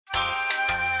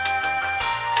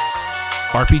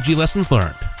RPG Lessons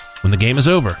Learned. When the game is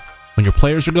over, when your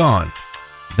players are gone,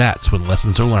 that's when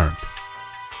lessons are learned.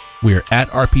 We are at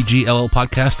RPGLL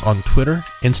Podcast on Twitter,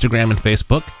 Instagram, and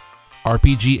Facebook,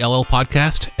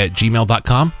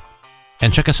 rpgllpodcast@gmail.com,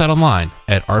 and check us out online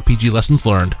at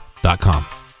rpglessonslearned.com.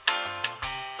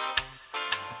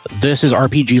 This is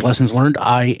RPG Lessons Learned.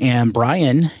 I am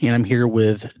Brian, and I'm here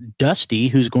with Dusty,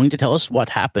 who's going to tell us what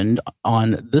happened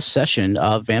on this session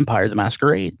of Vampire the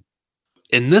Masquerade.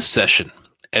 In this session,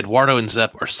 Eduardo and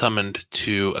Zep are summoned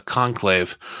to a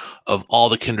conclave of all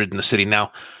the kindred in the city.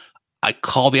 Now, I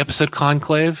call the episode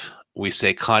Conclave. We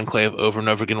say Conclave over and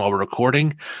over again while we're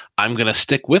recording. I'm going to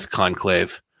stick with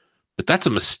Conclave, but that's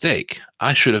a mistake.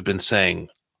 I should have been saying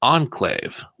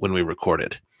Enclave when we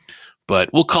recorded, but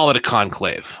we'll call it a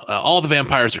Conclave. All the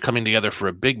vampires are coming together for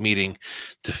a big meeting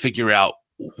to figure out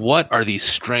what are these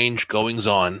strange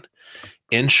goings-on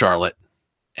in Charlotte,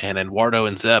 and Eduardo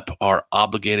and Zep are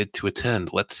obligated to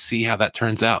attend. Let's see how that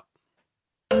turns out.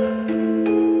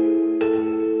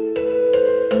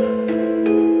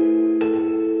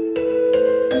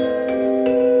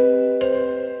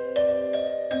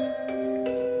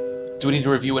 Do we need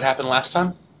to review what happened last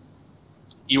time?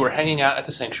 You were hanging out at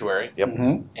the sanctuary. Yep.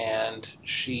 Mm-hmm. And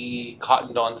she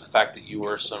cottoned on to the fact that you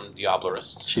were some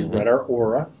Diablerists. She read our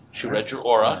aura. She read your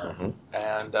aura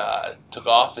and took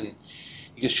off, and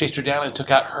you just chased her down and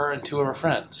took out her and two of her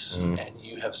friends. And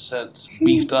you have since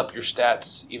beefed up your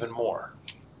stats even more.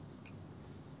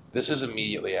 This is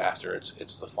immediately after.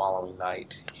 It's the following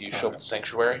night. You show up at the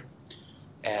sanctuary,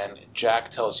 and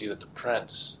Jack tells you that the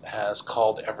prince has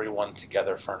called everyone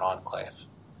together for an enclave.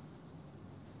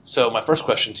 So my first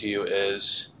question to you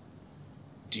is,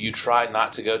 do you try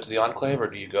not to go to the enclave, or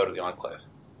do you go to the enclave?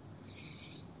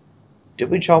 Did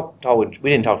we talk? We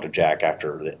didn't talk to Jack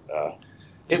after the.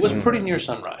 It was pretty near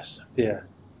sunrise. Yeah.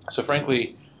 So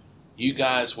frankly, you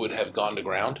guys would have gone to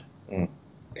ground,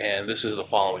 and this is the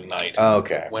following night.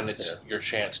 Okay. When it's your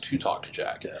chance to talk to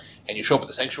Jack. Yeah. And you show up at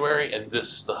the sanctuary, and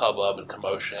this is the hubbub and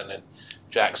commotion, and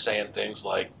Jack's saying things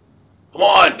like, "Come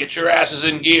on, get your asses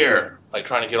in gear," like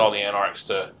trying to get all the anarchs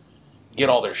to get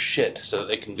all their shit so that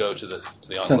they can go to the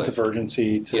enclave. Sense of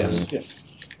urgency. To, Yes. Yeah.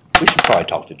 We should probably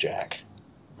talk to Jack.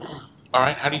 All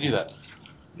right, how do you do that?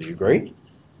 Did you agree?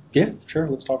 Yeah, sure.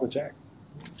 Let's talk with Jack.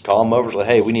 Call him over and say,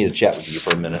 hey, we need to chat with you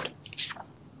for a minute.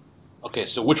 Okay,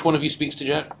 so which one of you speaks to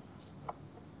Jack?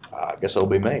 I guess it'll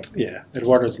be me. Yeah,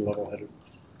 Eduardo's level-headed.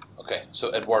 Okay,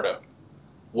 so Eduardo,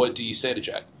 what do you say to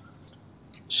Jack?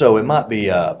 So it might be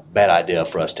a bad idea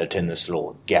for us to attend this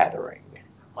little gathering.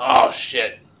 Oh,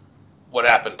 shit. What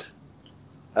happened?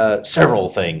 Several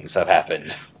things have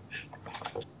happened.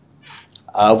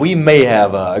 We may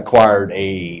have acquired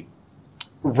a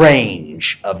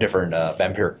range of different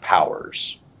vampiric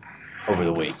powers over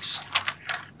the weeks.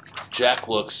 Jack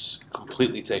looks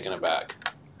completely taken aback.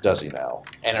 Does he now?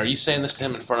 And are you saying this to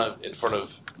him in front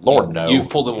of Lord, no. You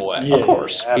pulled him away. Yeah, Of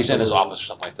course. yeah, He's in his absolutely. office or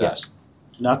something like that. Yes.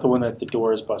 Not the one that the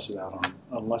door is busted out on,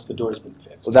 unless the door has been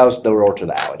fixed. Well, that was the door to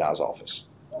the alley, not his office.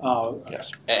 Oh,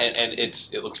 Yes. And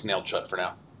it looks nailed shut for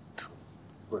now.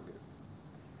 we're good.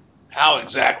 How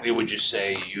exactly would you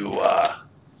say you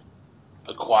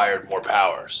acquired more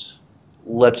powers?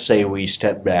 Let's say we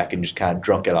stepped back and just kind of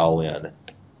drunk it all in.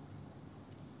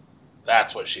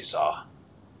 That's what she saw.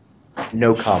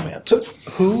 No comment. So,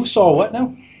 who saw what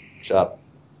now? Shut up.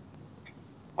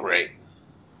 Great.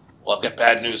 Well, I've got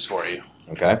bad news for you.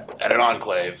 Okay? At an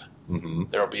enclave, Mm-hmm.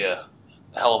 there will be a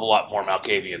hell of a lot more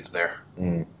Malkavians there.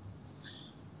 Mm.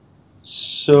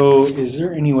 So, is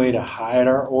there any way to hide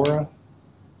our aura?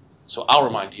 So I'll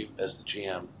remind you, as the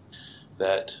GM,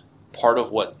 that part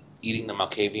of what eating the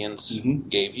Malkavians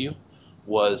gave you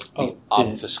was the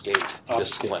obfuscate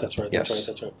discipline. That's right. Yes.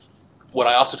 That's right. What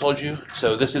I also told you,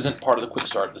 so this isn't part of the quick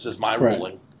start, this is my Right.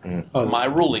 ruling. Oh, My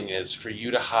ruling is for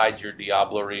you to hide your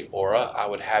Diablerie aura, I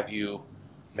would have you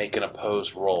make an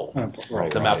opposed roll.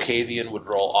 right. The Malkavian would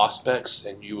roll Auspex,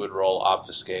 and you would roll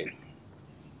Obfuscate.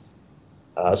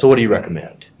 So what do you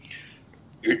recommend?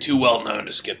 You're too well known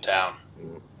to skip town.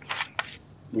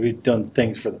 We've done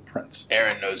things for the prince.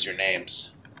 Aaron knows your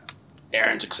names.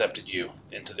 Aaron's accepted you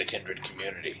into the kindred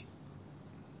community.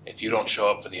 If you don't show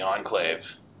up for the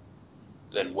enclave,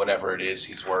 then whatever it is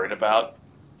he's worried about,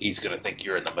 he's going to think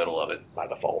you're in the middle of it. By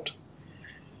default.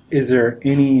 Is there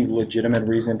any legitimate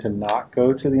reason to not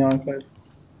go to the enclave?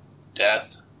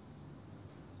 Death.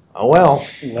 Oh, well.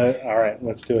 All right,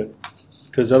 let's do it.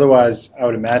 Because otherwise, I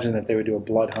would imagine that they would do a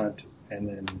blood hunt and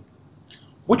then.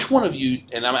 Which one of you,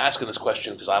 and I'm asking this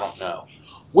question because I don't know,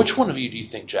 which one of you do you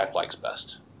think Jack likes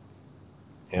best?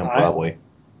 Him, probably.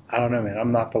 I don't know, man.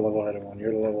 I'm not the level-headed one.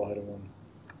 You're the level-headed one.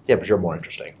 Yeah, but you're more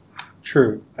interesting.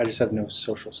 True. I just have no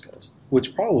social skills,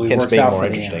 which probably Hence works being out more for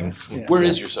the interesting. end. Yeah. Where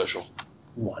is your social?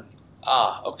 1.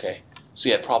 Ah, okay. So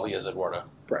yeah, it probably is Eduardo.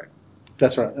 Right.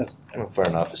 That's right. That's, Fair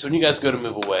enough. So when you guys go to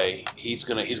move away, he's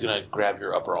gonna grab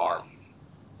your upper arm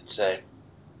and say,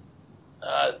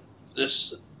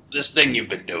 "This thing you've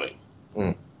been doing.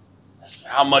 Mm.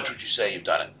 How much would you say you've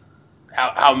done it?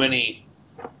 How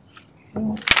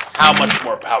much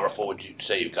more powerful would you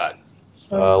say you've gotten?"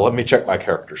 Let me check my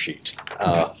character sheet.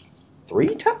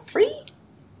 3 top 3?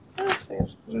 Let's see,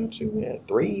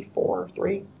 3, 4,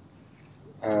 3.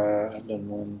 I've done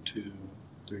 1, 2,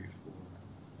 3, 4.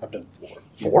 I've done 4.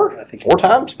 4? I think 4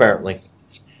 times, apparently.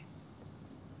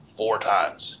 4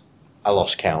 times. I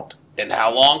lost count. And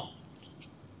how long?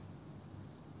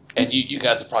 And you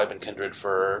guys have probably been kindred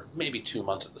for maybe 2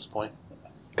 months at this point.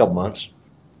 A couple months.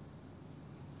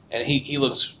 And he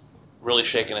looks really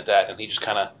shaken at that, and he'll just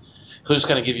kind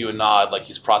of give you a nod, like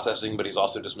he's processing, but he's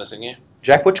also dismissing you.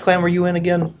 Jack, which clan were you in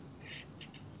again?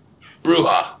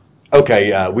 Bruja.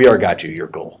 Okay, we are got you. You're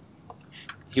cool.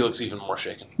 He looks even more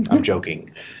shaken. I'm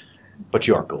joking. But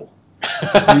you are cool.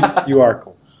 you are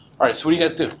cool. All right, so what do you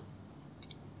guys do?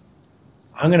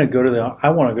 I want to go to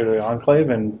the Enclave,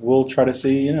 and we'll try to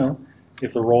see,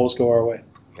 if the rolls go our way.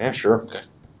 Yeah, sure. Okay.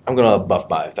 I'm going to buff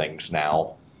my things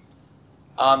now.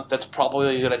 That's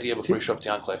probably a good idea before you show up to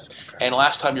the Enclave. Okay. And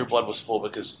last time your blood was full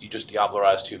because you just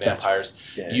Diablerized 2 vampires.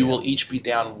 You will each be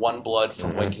down 1 blood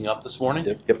from waking up this morning.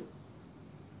 Yep.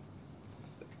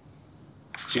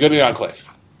 So you go to the Enclave.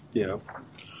 Yeah.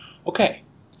 Okay.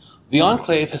 The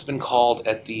Enclave has been called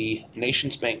at the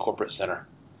Nations Bank Corporate Center.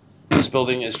 This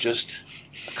building is just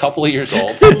a couple of years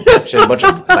old. See, a bunch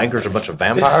of bankers, a bunch of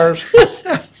vampires.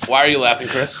 Why are you laughing,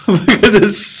 Chris? Because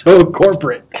it's so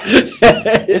corporate.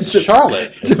 It's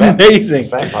Charlotte. It's amazing.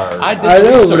 Vampires. I did I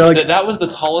know, research but that that was the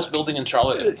tallest building in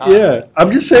Charlotte at the time. Yeah,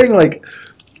 I'm just saying,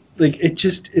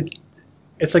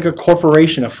 it's like a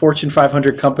corporation, a Fortune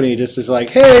 500 company just is like,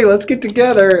 hey, let's get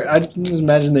together. I can just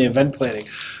imagine the event planning.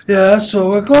 Yeah, so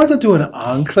we're going to do an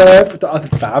enclave with the other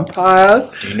vampires.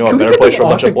 Do you know a better place for a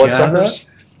bunch of bloodsuckers?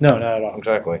 No, not at all.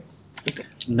 Exactly.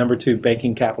 Number 2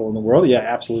 banking capital in the world. Yeah,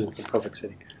 absolutely. It's a perfect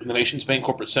city. The Nations Bank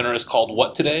Corporate Center is called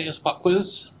what today as pop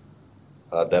quiz?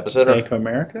 The epicenter? Bank of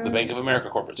America? The Bank of America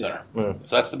Corporate Center. Yeah.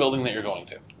 So that's the building that you're going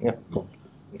to. Yeah, cool.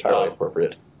 Entirely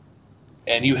appropriate.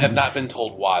 And you have not been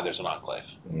told why there's an enclave.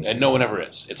 And no one ever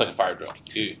is. It's like a fire drill.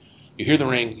 You hear the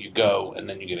ring, you go, and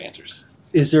then you get answers.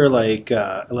 Is there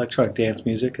electronic dance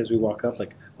music as we walk up?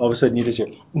 Like all of a sudden you just hear,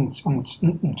 are you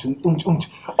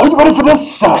ready for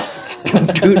this?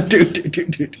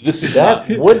 This is That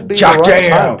not, would be Jock the right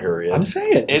jam. time period. I'm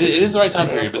saying it is the right time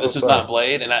period, but this is Well not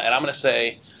Blade. And I'm going to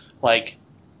say,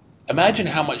 imagine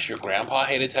how much your grandpa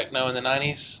hated techno in the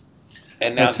 90s.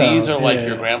 And now these are like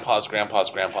your grandpa's grandpa's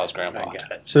grandpa's grandpa. I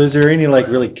got it. So is there any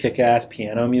really kick-ass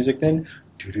piano music then?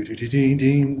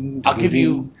 I'll give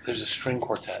you. There's a string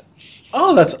quartet.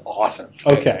 Oh, that's awesome.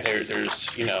 Okay. There's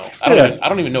I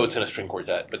don't even know what's in a string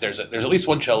quartet, but there's at least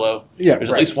one cello. Yeah. There's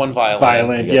at least one violin.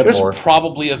 Violin. Yeah. There's more.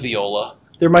 probably a viola.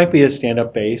 There might be a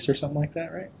stand-up bass or something like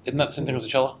that, right? Isn't that the same thing as a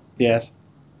cello? Yes.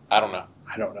 I don't know.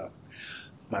 I don't know.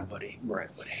 My buddy Brett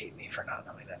would hate me for not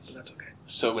knowing that, but that's okay.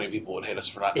 So many people would hate us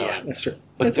for not knowing. Yeah, that's true.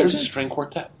 But That's there's okay. a string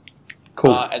quartet.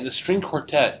 Cool. And the string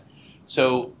quartet,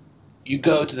 so you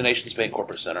go to the Nations Bank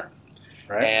Corporate Center,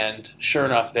 Right. and sure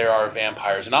enough, there are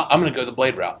vampires. And I'm going to go the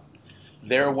Blade route.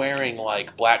 They're wearing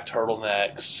black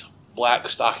turtlenecks, black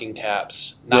stocking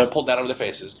caps, not pulled down over their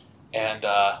faces. And,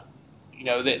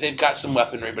 they've got some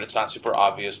weaponry, but it's not super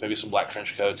obvious. Maybe some black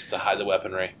trench coats to hide the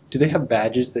weaponry. Do they have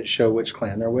badges that show which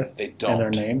clan they're with? They don't. And their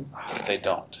name? They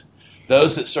don't.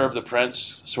 Those that serve the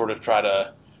prince sort of try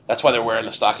to. That's why they're wearing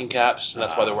the stocking caps, and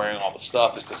that's why they're wearing all the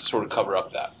stuff, is to sort of cover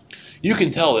up that. You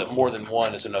can tell that more than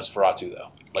one is a Nosferatu,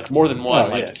 though. More than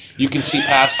one. Yeah. You can see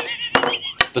past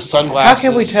the sunglasses. How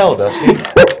can we tell, Dusty?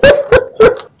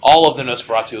 All of the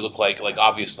Nosferatu look like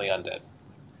obviously undead.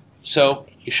 So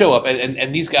you show up,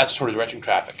 and these guys are sort of directing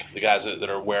traffic. The guys that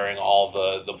are wearing all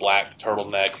the black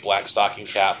turtleneck, black stocking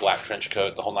cap, black trench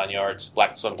coat, the whole 9 yards,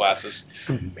 black sunglasses. It's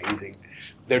amazing.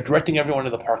 They're directing everyone to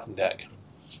the parking deck,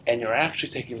 and you're actually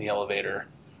taking the elevator.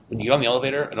 When you get on the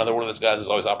elevator, another one of those guys is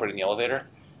always operating the elevator.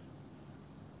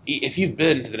 If you've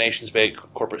been to the Nations Bank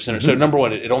Corporate Center, so number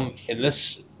one,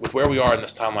 with where we are in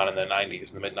this timeline in the 90s,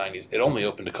 in the mid 90s, it only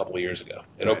opened a couple of years ago.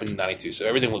 It opened in 92, so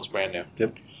everything looks brand new.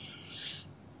 Yep.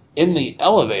 In the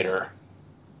elevator,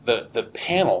 the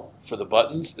panel for the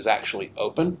buttons is actually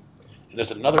open, and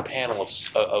there's another panel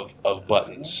of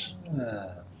buttons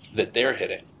that they're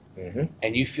hitting. Mm-hmm.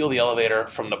 And you feel the elevator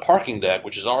from the parking deck,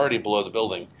 which is already below the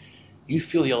building, you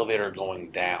feel the elevator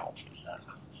going down.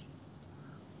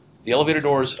 The elevator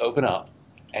doors open up,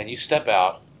 and you step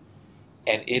out,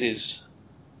 and it is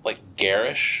like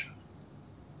garish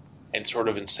and sort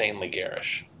of insanely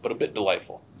garish, but a bit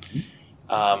delightful.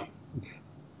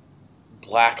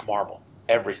 Black marble,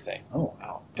 everything. Oh,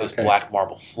 wow. Is black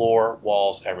marble. Floor,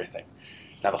 walls, everything.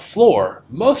 Now the floor,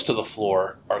 most of the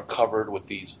floor are covered with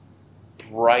these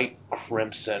bright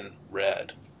crimson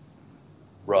red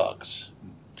rugs.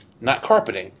 Not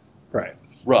carpeting, Right.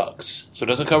 rugs. So it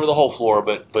doesn't cover the whole floor,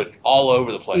 but all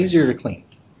over the place. Easier to clean.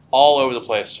 All over the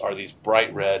place are these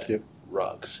bright red Yep.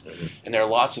 rugs. And there are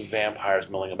lots of vampires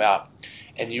milling about.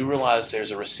 And you realize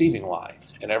there's a receiving line,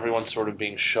 and everyone's sort of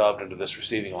being shoved into this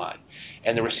receiving line.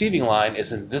 And the receiving line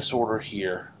is in this order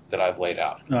here that I've laid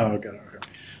out. Oh, okay.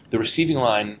 The receiving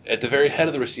line, at the very head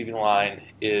of the receiving line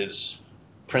is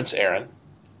Prince Aaron.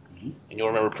 And you'll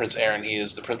remember Prince Aaron, he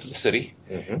is the prince of the city.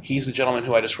 He's the gentleman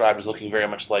who I described as looking very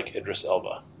much like Idris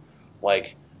Elba.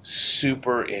 Like,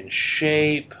 super in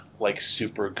shape, like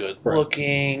super good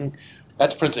looking.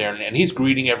 That's Prince Aaron, and he's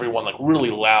greeting everyone like really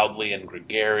loudly and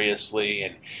gregariously,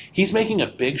 and he's making a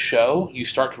big show. You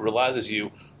start to realize as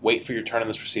you wait for your turn in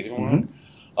this receiving line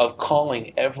of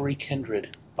calling every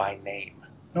kindred by name.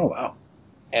 Oh, wow.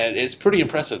 And it's pretty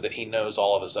impressive that he knows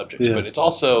all of his subjects, but it's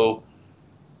also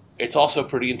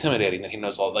pretty intimidating that he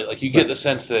knows all. Like you get the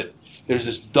sense that there's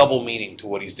this double meaning to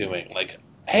what he's doing. Like,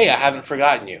 hey, I haven't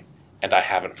forgotten you, and I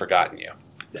haven't forgotten you.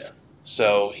 Yeah.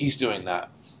 So he's doing that.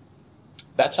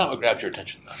 That's not what grabs your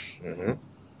attention, though.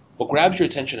 What grabs your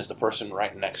attention is the person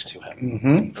right next to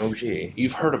him. Oh, gee.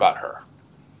 You've heard about her,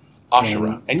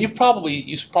 Ashura, and you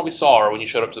probably saw her when you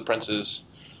showed up to the prince's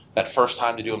that first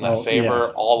time to do him that favor.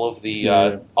 Yeah. All of the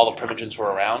all the Primogens were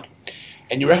around.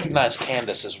 And you recognize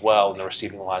Candace as well in the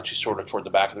receiving line. She's sort of toward the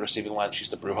back of the receiving line. She's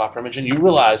the Brujah Primogen. You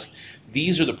realize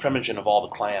these are the Primogen of all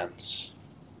the clans.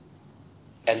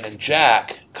 And then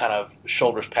Jack kind of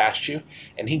shoulders past you,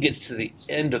 and he gets to the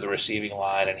end of the receiving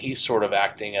line, and he's sort of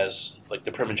acting as like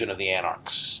the Primogen of the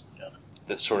Anarchs.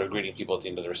 That's sort of greeting people at the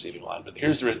end of the receiving line. But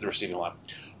here's the receiving line.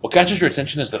 What catches your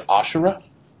attention is that Ashura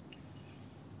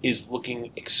is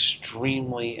looking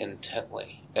extremely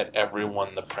intently at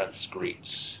everyone the prince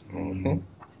greets.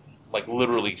 Like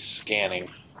literally scanning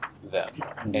them.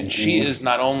 And she is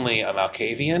not only a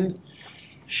Malkavian,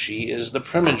 she is the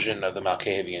Primogen of the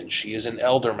Malkavian. She is an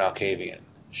Elder Malkavian.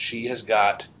 She has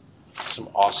got some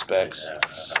Auspex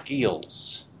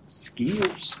skills.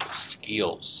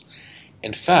 Skills.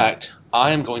 In fact,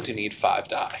 I am going to need 5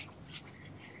 die.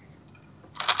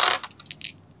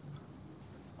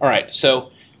 Alright,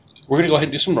 so we're going to go ahead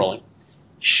and do some rolling.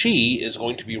 She is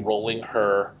going to be rolling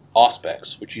her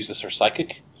Auspex, which uses her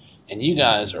Psychic, and you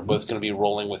guys are both going to be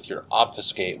rolling with your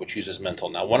Obfuscate, which uses Mental.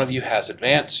 Now, one of you has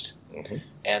Advanced,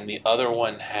 and the other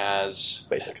one has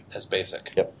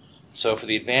Basic. Yep. So for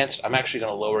the Advanced, I'm actually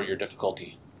going to lower your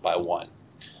difficulty by 1.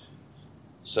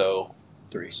 So,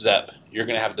 3. Zep, you're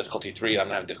going to have a difficulty 3, I'm going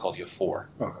to have a difficulty of 4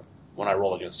 Okay. when I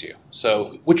roll against you.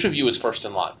 So, which of you is first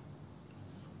in line?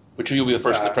 Which of you will be the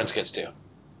first the prince gets to?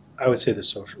 I would say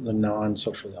the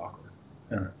non-socially awkward.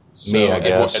 So Me, I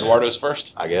guess. Eduardo's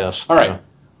first? I guess. All right.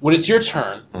 When it's your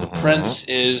turn, the prince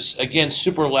is, again,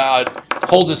 super loud,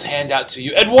 holds his hand out to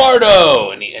you,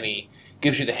 Eduardo! And he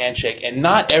gives you the handshake. And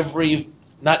not every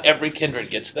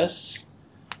kindred gets this,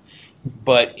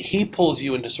 but he pulls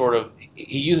you into sort of,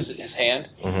 he uses his hand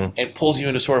and pulls you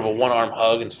into sort of a one-arm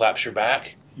hug and slaps your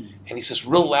back. And he says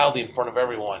real loudly in front of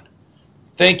everyone,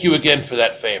 "Thank you again for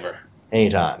that favor."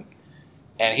 Anytime.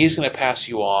 And he's going to pass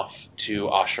you off to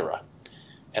Ashura.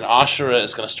 And Ashura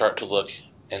is going to start to look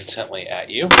intently at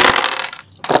you.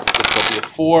 Difficulty of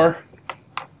 4.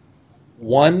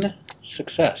 1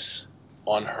 success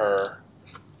on her.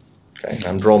 Okay,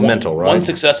 I'm drawing mental, right? 1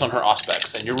 success on her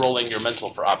Auspex, and you're rolling your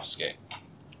mental for Obfuscate.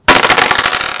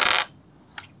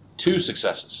 2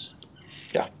 successes.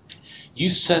 Yeah. You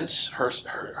sense her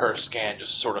scan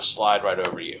just sort of slide right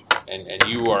over you, and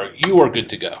you are good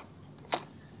to go.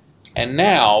 And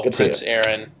now Prince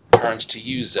Aaron turns to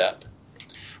you, Zep.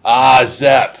 Ah,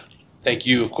 Zep. Thank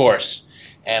you, of course.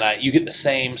 And you get the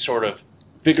same sort of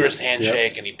vigorous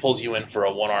handshake, and he pulls you in for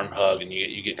a one-arm hug, and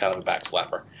you get kind of a back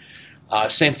slapper.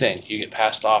 Same thing. You get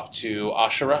passed off to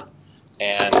Ashura,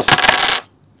 and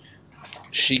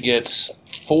she gets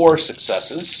 4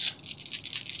 successes.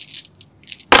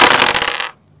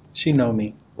 She know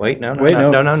me. Wait, no, dude,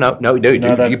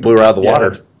 you blew her out of the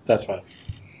water. That's fine.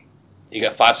 You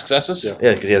got 5 successes?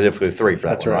 Yeah, because he has difficulty of 3 for that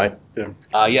That's one, right?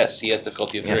 Yeah. Yes, he has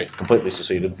difficulty of 3. Yeah, completely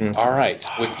succeeded. All right.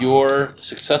 With your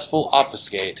successful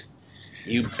Obfuscate,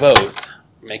 you both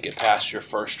make it past your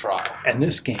first trial. And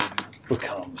this game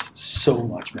becomes so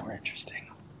much more interesting.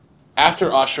 After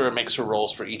Ashura makes her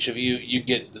rolls for each of you, you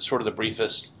get the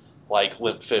briefest, like,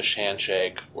 limp fish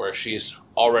handshake, where she's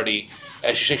already,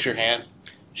 as she shakes your hand,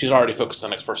 she's already focused on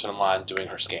the next person in line doing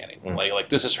her scanning. Like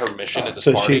this is her mission at this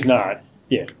so party. she's not.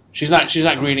 Yeah. She's not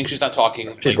greeting. She's not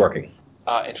talking. She's working.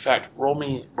 In fact, roll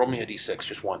me a d6,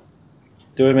 just one.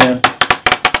 Do it, man.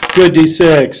 Good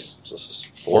D6. So this is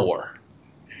 4.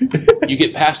 You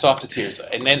get passed off to Tirza,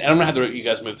 and then I'm gonna have you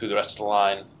guys move through the rest of the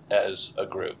line as a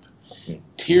group.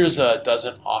 Tirza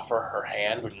doesn't offer her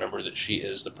hand. Remember that she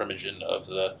is the primogen of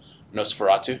the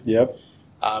Nosferatu. Yep.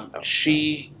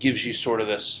 She gives you sort of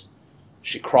this.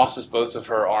 She crosses both of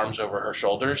her arms over her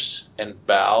shoulders and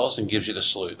bows and gives you the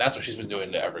salute. That's what she's been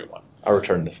doing to everyone. I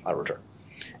return.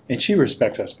 And she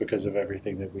respects us because of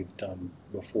everything that we've done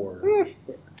before.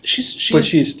 But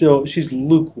she's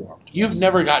lukewarm. You've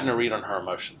never gotten a read on her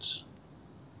emotions.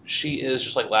 She is,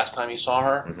 just like last time you saw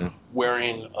her,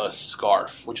 wearing a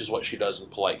scarf, which is what she does in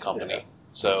polite company. Yeah.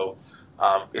 So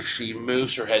if she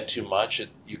moves her head too much,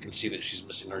 you can see that she's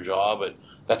missing her jaw, but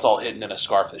that's all hidden in a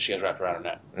scarf that she has wrapped around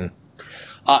her neck.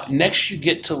 Next you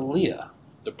get to Leah,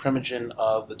 the primogen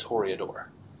of the Toreador.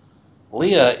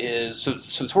 Leah is... So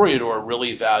the Toreador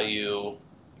really value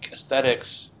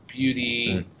aesthetics,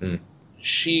 beauty.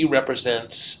 She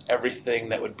represents everything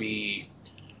that would be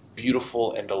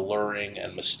beautiful and alluring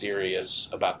and mysterious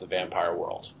about the vampire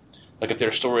world. Like if there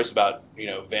are stories about,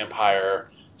 vampire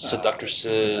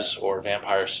seductresses or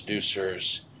vampire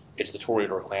seducers, it's the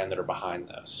Toreador clan that are behind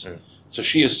those. So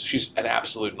she's an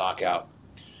absolute knockout.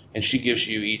 And she gives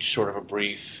you each sort of a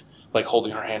brief, like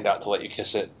holding her hand out to let you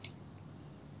kiss it.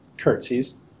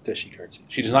 Curtsies. Does she curtsy?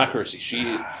 She does not curtsy.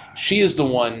 She is the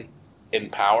one in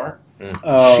power.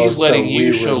 Oh, she's letting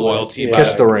you show loyalty. Yeah.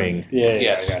 Kiss the ring. Yeah.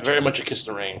 Yes, very much a kiss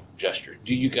the ring gesture.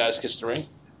 Do you guys kiss the ring?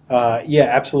 Yeah,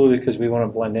 absolutely, because we want to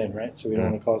blend in, right? So we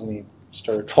don't want to cause any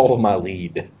stir. Follow my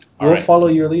lead. We'll follow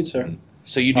your lead, sir.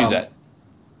 So you do that.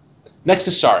 Next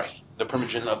is Sari, the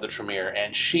primogen of the Tremere,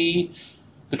 and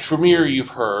the Tremere you've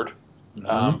heard. These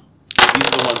are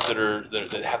the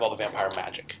ones that have all the vampire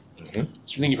magic. So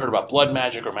anything you've heard about blood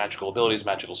magic or magical abilities,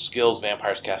 magical skills,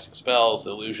 vampires casting spells,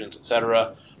 illusions,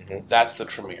 etc., that's the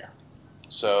Tremere.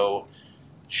 So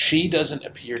she doesn't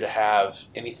appear to have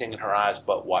anything in her eyes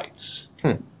but whites.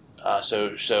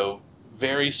 So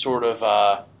very sort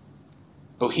of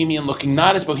bohemian looking,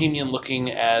 not as bohemian looking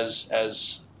as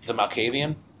the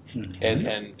Malkavian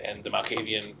and the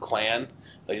Malkavian clan.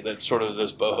 Like that's sort of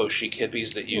those boho chic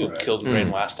hippies that you killed and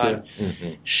drained last time.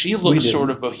 She looks sort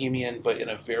of bohemian, but in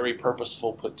a very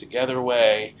purposeful, put together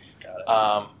way.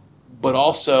 But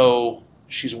also,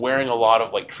 she's wearing a lot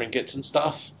of like trinkets and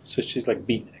stuff. So she's like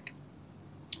beatnik.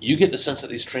 You get the sense that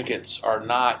these trinkets are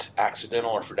not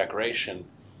accidental or for decoration.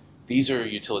 These are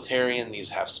utilitarian. These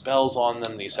have spells on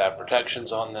them. These have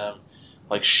protections on them.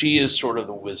 Like she is sort of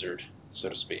the wizard, so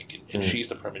to speak, and she's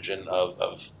the primogen of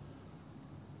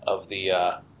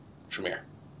the Tremere.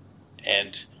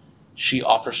 And she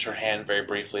offers her hand very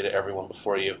briefly to everyone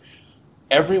before you.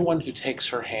 Everyone who takes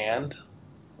her hand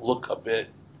look a bit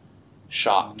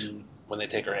shocked when they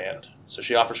take her hand. So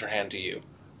she offers her hand to you.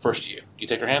 First to you. Do you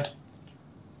take her hand?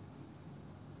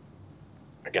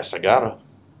 I guess I gotta.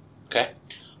 Okay.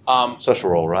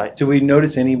 Social roll, right? Do we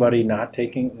notice anybody not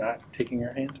taking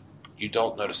her hand? You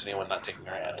don't notice anyone not taking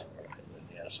her hand.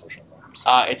 Yeah, social norms.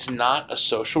 It's not a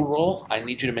social roll. I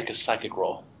need you to make a psychic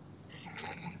roll.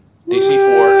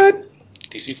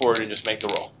 DC 4 and just make the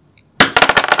roll.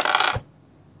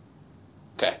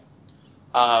 Okay.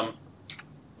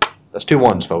 That's 2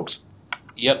 1s, folks.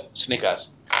 Yep, snake eyes.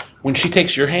 When she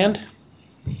takes your hand,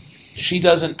 she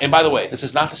doesn't... And by the way, this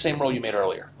is not the same roll you made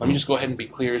earlier. Let me just go ahead and be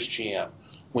clear as GM.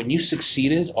 When you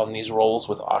succeeded on these rolls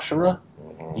with Ashura,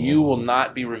 you will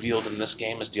not be revealed in this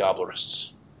game as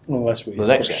Diablerists. Unless we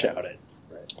shout it.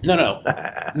 Right. No.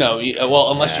 No,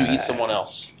 unless you eat someone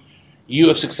else. You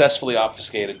have successfully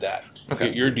obfuscated that.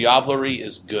 Okay. Your Diablerie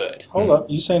is good. Hold up.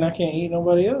 You saying I can't eat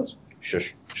nobody else?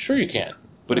 Shush. Sure you can.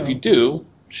 But if you do,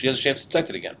 she has a chance to detect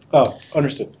it again. Oh,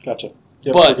 understood. Gotcha.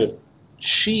 Yep, but good.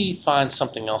 She finds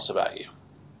something else about you.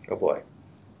 Oh, boy.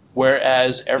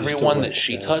 Whereas everyone that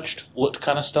she touched looked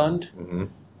kind of stunned, Mm-hmm.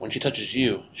 when she touches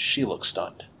you, she looks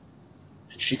stunned.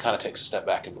 And she kind of takes a step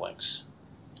back and blinks.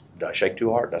 Did I shake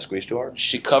too hard? Did I squeeze too hard?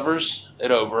 She covers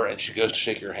it over and she goes to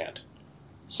shake your hand.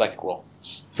 Psychic roll.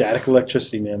 Static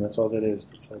electricity, man. That's all that is.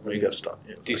 You got stunned.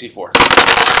 Yeah. DC 4.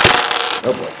 Oh,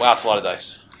 boy. Wow, that's a lot of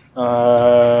dice.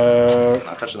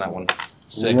 Not touching that one.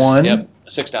 6. 1. Yep,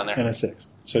 6 down there. And a 6.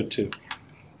 So 2.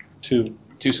 2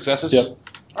 successes? Yep.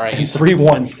 All right. And 3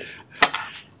 1s.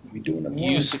 We doing them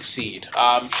You once. succeed.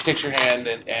 She takes your hand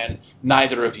and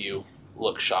neither of you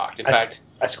look shocked. In fact,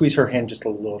 I squeeze her hand just a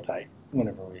little tight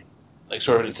whenever we. Like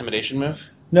sort of an intimidation move?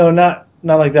 No, not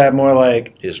like that. More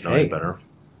like. Is knowing better.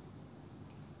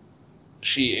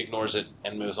 She ignores it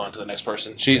and moves on to the next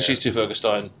person. She's too focused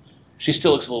on... She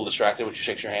still looks a little distracted when she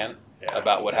shakes your hand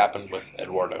about what happened with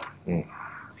Eduardo. Mm.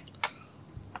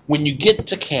 When you get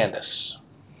to Candace,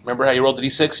 remember how you rolled the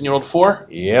d6 and you rolled 4?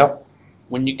 Yep.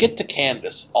 When you get to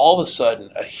Candace, all of a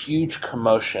sudden, a huge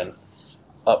commotion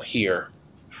up here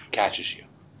catches you.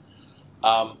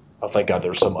 Oh, thank God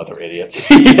there's some other idiots.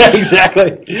 Yeah,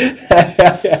 exactly.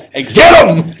 Get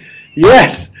them!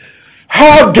 Yes.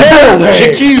 How dare they!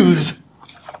 Accuse.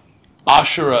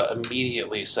 Ashura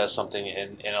immediately says something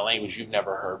in a language you've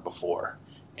never heard before.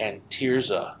 And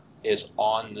Tirza is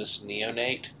on this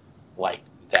neonate like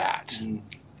that. Mm.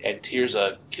 And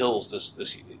Tirza kills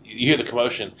this. You hear the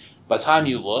commotion. By the time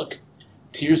you look,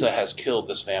 Tirza has killed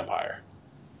this vampire.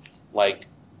 Like,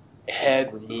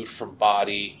 head removed from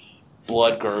body,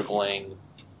 blood gurgling.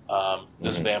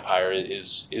 This vampire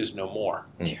is no more.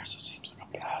 Tirza seems like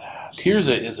a badass.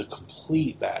 Tirza is a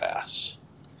complete badass.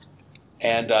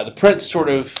 And the prince sort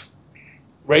of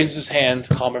raises his hand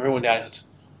to calm everyone down. He says,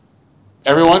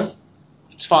 "Everyone,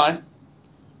 it's fine.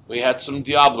 We had some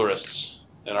Diablerists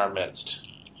in our midst.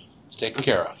 It's taken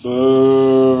care of."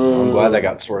 Boo. I'm glad that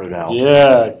got sorted out.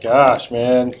 Yeah, gosh,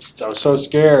 man. I was so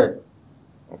scared.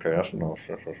 Okay, that's enough.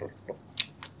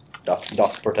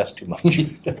 Doth protest too much.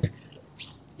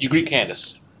 You greet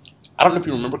Candace. I don't know if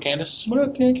you remember Candace. What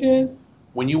up, Ken?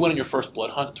 When you went on your first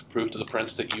blood hunt to prove to the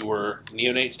prince that you were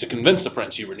neonates, to convince the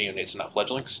prince you were neonates and not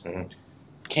fledglings,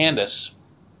 Candace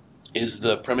is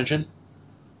the primogen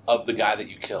of the guy that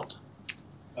you killed.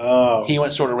 Oh. He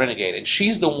went sort of renegade, and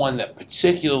she's the one that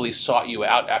particularly sought you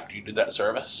out after you did that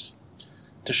service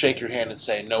to shake your hand and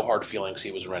say, no hard feelings,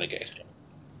 he was a renegade.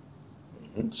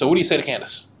 So what do you say to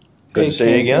Candace? Good to see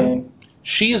you again.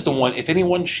 She is the one, if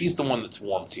anyone, she's the one that's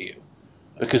warm to you.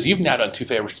 Because you've now done 2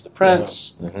 favors to the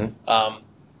prince.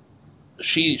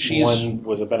 She's one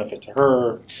was a benefit to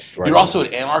her. Right. You're also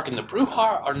an anarch, and the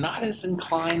Brujah are not as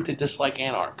inclined to dislike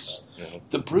anarchs.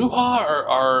 The Brujah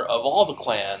are of all the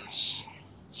clans,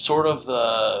 sort of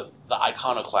the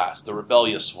iconoclast, the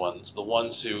rebellious ones, the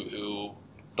ones who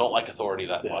don't like authority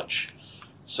that much.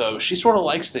 So she sort of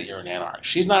likes that you're an anarch.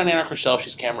 She's not an anarch herself.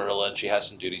 She's Camarilla, and she has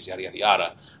some duties, yada, yada,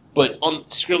 yada. But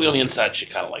secretly on the inside, she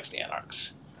kind of likes the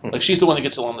anarchs. Like, she's the one that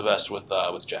gets along the best with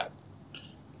Jad.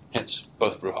 Hence,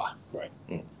 both Brujah. Right.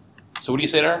 So what do you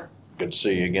say to her? Good to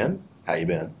see you again. How you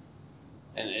been?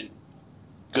 And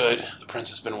good. The prince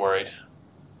has been worried.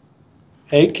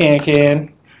 Hey,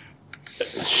 Can.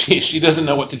 She doesn't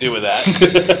know what to do with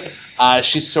that.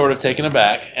 She's sort of taken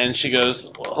aback, and she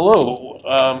goes, well,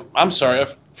 hello, I'm sorry,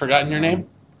 I've forgotten your name?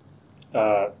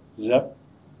 Zep.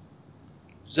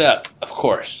 Zep, of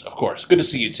course. Good to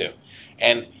see you too.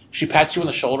 And she pats you on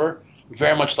the shoulder,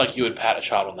 very much like you would pat a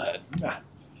child on the head.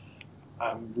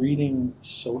 I'm reading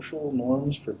Social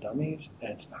Norms for Dummies,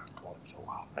 and it's not going so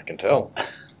well. I can tell.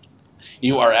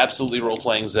 You are absolutely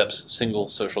role-playing Zep's single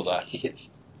social die. Yes.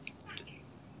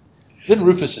 Then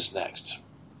Rufus is next.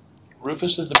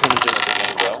 Rufus is the primogen of the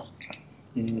Gangrel.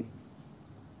 Mm-hmm.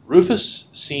 Rufus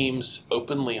seems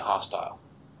openly hostile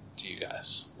to you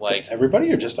guys. Like,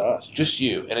 everybody or just us? just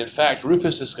you. And in fact,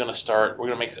 Rufus is going to start... We're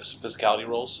going to make some physicality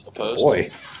rolls opposed. Boy.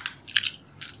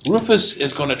 Rufus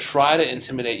is going to try to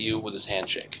intimidate you with his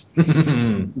handshake.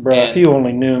 Bro, if you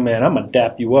only knew, man, I'm going to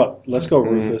dap you up. Let's go,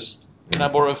 Rufus. Can I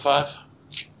borrow a 5?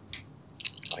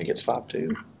 He gets 5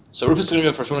 too. So Rufus is going to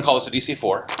go first. We're going to call this a DC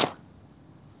 4.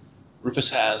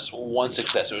 Rufus has 1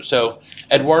 success. So,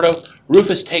 Eduardo,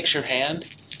 Rufus takes your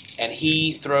hand, and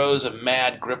he throws a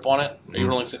mad grip on it. Are you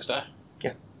rolling 6 die?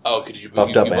 Yeah. Oh, because you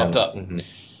Buffed buffed up. up. Mm-hmm.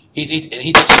 He takes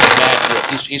a mad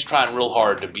grip. He's trying real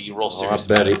hard to be real serious.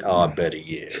 I bet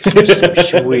he is.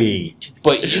 Sweet.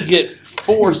 But you get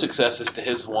 4 successes to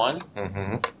his 1,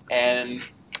 Mm-hmm. and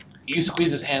you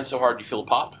squeeze his hand so hard you feel a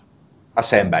pop. I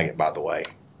sandbag it, by the way.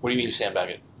 What do you mean you sandbag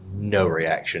it? No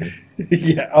reaction.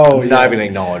 Yeah. Oh, Not even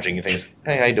acknowledging anything.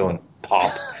 Hey, how you doing?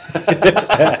 Pop.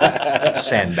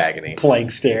 Sandbagging him.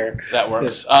 Blank stare. That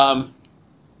works.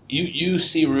 You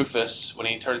see Rufus, when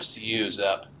he turns to you,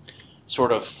 Zep,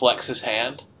 sort of flex his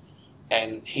hand,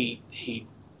 and he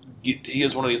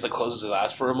is one of these that closes his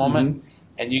eyes for a moment,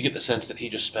 and you get the sense that he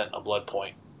just spent a blood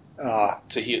point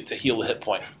to heal a hit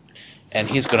point. And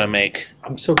he's going to make...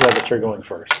 I'm so glad that you're going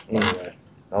first, by the way.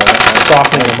 Oh,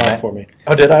 Softening him up for me.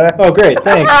 Oh, did I? Oh, great,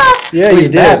 thanks. Yeah, you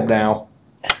did. Now.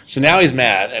 So now he's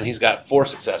mad, and he's got 4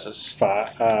 successes.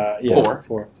 5. Yeah, 4.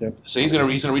 4. Yep. So he's gonna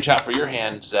reach out for your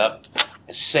hand, Zep.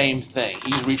 And same thing.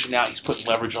 He's reaching out. He's putting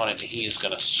leverage on it, and he is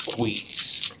gonna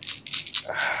squeeze.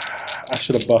 I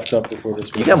should have buffed up before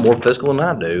this. You got more physical than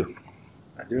I do.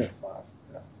 I do have 5.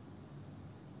 Yeah.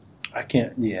 I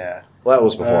can't. Yeah. Well, that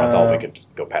was before I thought we could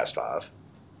go past 5.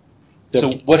 So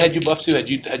what had you buffed to? Had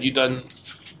you done?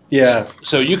 Yeah.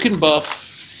 So you can buff.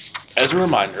 As a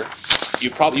reminder, you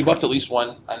buffed at least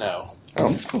 1. I know.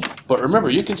 Oh. But remember,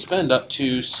 you can spend up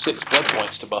to 6 blood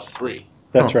points to buff 3.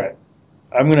 That's right.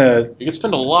 I'm gonna. You can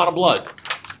spend a lot of blood.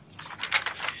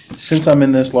 Since I'm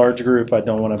in this large group, I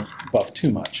don't want to buff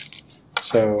too much.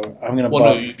 So I'm gonna. Well,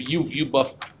 buff. no, you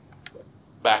buff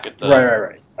back at the.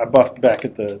 Right. I buffed back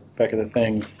at the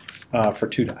thing for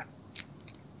 2 die.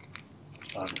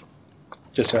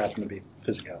 Just so happened to be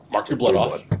physical. Mark your blood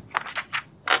off.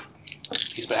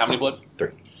 He spent how many blood? 3.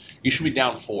 You should be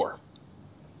down 4.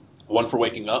 1 for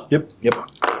waking up. Yep.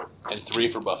 And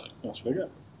 3 for buffing. That's what I got.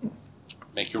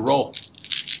 Make your roll.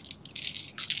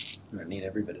 I need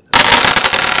every bit of this.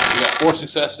 You got 4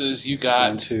 successes. You got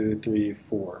 1, 2, 3,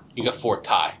 4. You got 4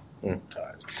 tie.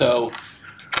 Tie. So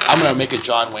I'm gonna make a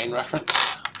John Wayne reference.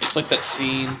 It's like that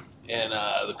scene in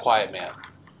The Quiet Man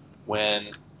when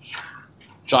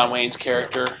John Wayne's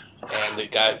character and the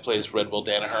guy who plays Red Will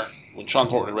Danaher, when Sean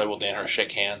Thornton and Red Will Danaher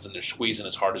shake hands and they're squeezing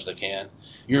as hard as they can,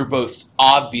 you're both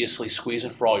obviously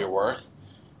squeezing for all you're worth.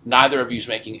 Neither of you's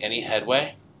making any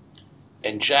headway.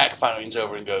 And Jack finally leans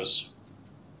over and goes,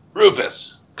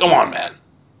 "Rufus, come on, man."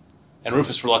 And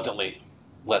Rufus reluctantly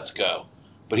lets go,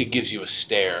 but he gives you a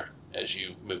stare as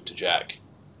you move to Jack.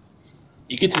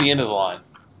 You get to the end of the line.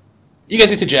 You guys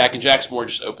get to Jack, and Jack's more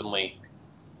just openly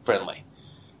friendly.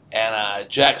 And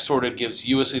Jack sort of gives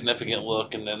you a significant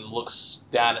look and then looks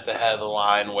down at the head of the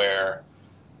line where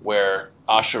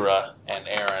Ashura and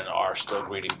Aaron are still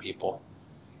greeting people.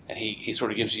 And he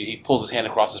sort of he pulls his hand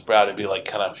across his brow to be like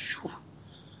kind of,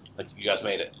 like you guys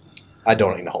made it. I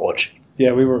don't acknowledge.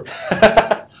 Yeah, we were.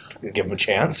 Give him a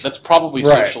chance. That's probably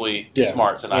Right. socially Yeah.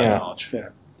 smart to not Yeah. acknowledge. Yeah.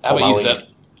 How about you, Molly. Zeb?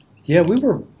 Yeah, we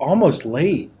were almost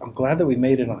late. I'm glad that we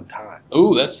made it on time.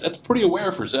 Ooh, that's pretty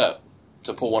aware for Zeb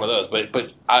to pull one of those,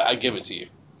 but I give it to you.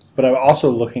 But I'm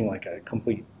also looking like a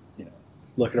complete,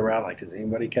 looking around like, does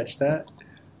anybody catch that?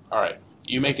 All right,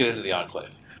 you make it into the Enclave.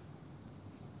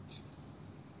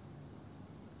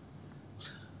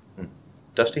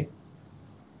 Dusty?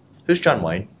 Who's John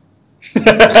Wayne?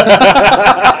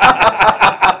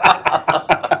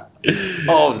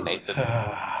 Oh, Nathan.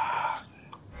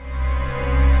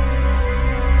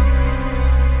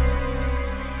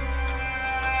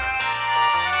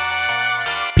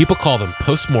 People call them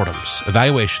postmortems,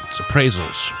 evaluations,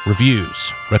 appraisals,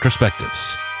 reviews,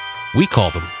 retrospectives. We call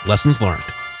them lessons learned,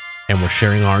 and we're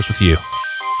sharing ours with you.